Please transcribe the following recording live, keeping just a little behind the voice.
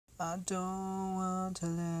I don't want to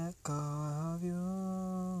let go of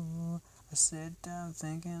you. I sit down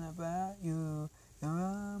thinking about you. You're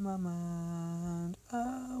on my mind.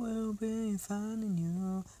 I will be finding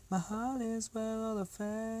you. My heart is where all the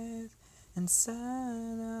faith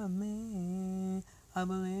inside of me. I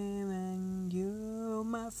believe in you.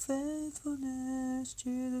 My faithfulness,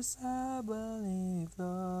 Jesus, I believe,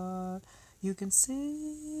 Lord. You can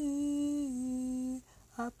see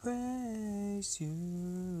I praise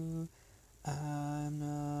you. I'm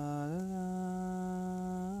not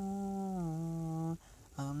alone.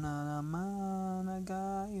 I'm not alone. I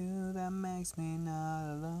got you. That makes me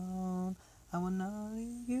not alone. I will not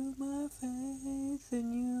leave you. My faith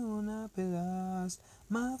in you will not be lost.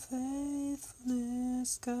 My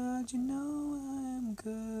faithfulness, God, you know I am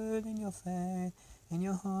good in your faith. In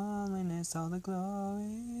your holiness, all the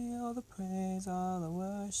glory, all the praise, all the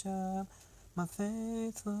worship. My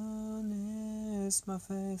faithfulness, my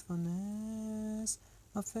faithfulness,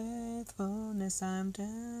 my faithfulness. I'm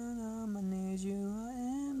down on my knees. You are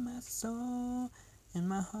in my soul, in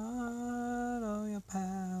my heart. All your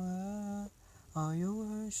power, all your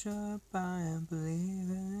worship. I am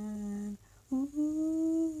believing. Ooh,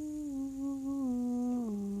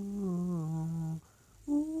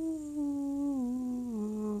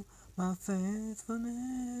 ooh, my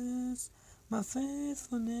faithfulness. My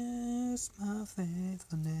faithfulness, my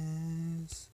faithfulness.